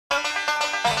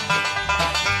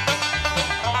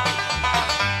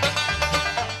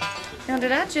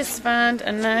Did I just find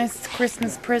a nice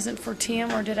Christmas present for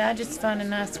Tim, or did I just find a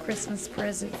nice Christmas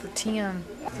present for Tim?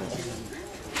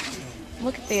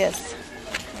 Look at this.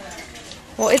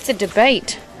 Well, it's a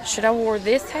debate. Should I wear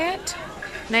this hat?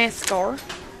 NASCAR.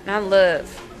 And I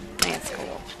love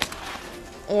NASCAR.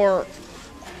 Or,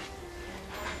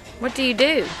 what do you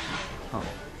do? Oh.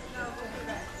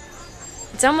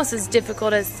 It's almost as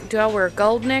difficult as, do I wear a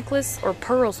gold necklace or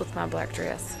pearls with my black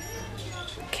dress?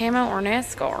 Camo or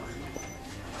NASCAR?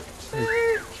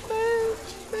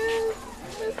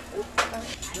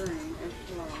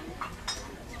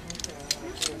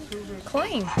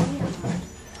 Clean.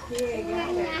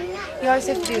 You always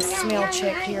have to do a smell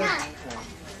check here.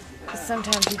 Because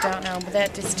sometimes you don't know, but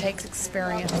that just takes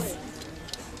experience.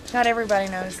 Not everybody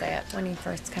knows that when you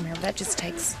first come here, but that just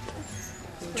takes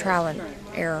trial and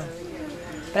error.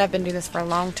 But I've been doing this for a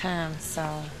long time,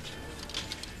 so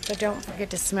don't forget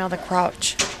to smell the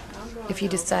crotch if you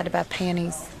decide to buy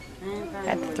panties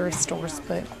at the thrift stores.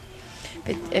 But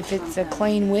if it's a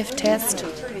clean whiff test,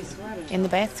 in the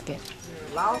basket.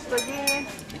 Lost again?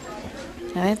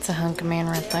 Now that's a hunk of man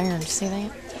right there. Did you see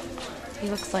that? He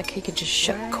looks like he could just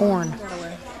shuck corn.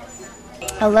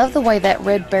 I love the way that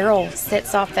red barrel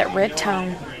sets off that red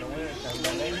tone.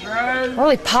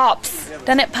 Really pops.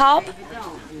 Doesn't it pop?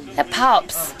 That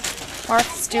pops.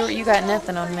 Martha Stewart, you got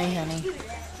nothing on me, honey.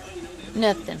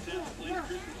 Nothing.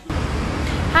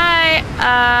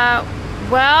 Hi.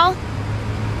 Well,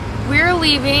 we're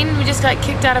leaving. We just got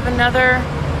kicked out of another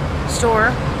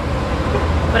store.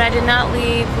 But I did not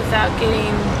leave without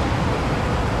getting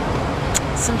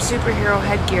some superhero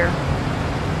headgear.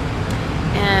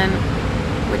 And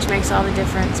which makes all the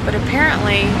difference. But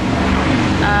apparently,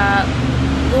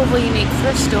 Louisville Unique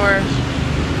Thrift Store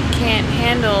can't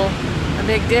handle a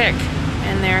big dick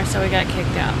in there, so we got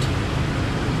kicked out.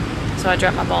 So I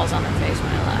dropped my balls on their face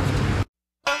when I left.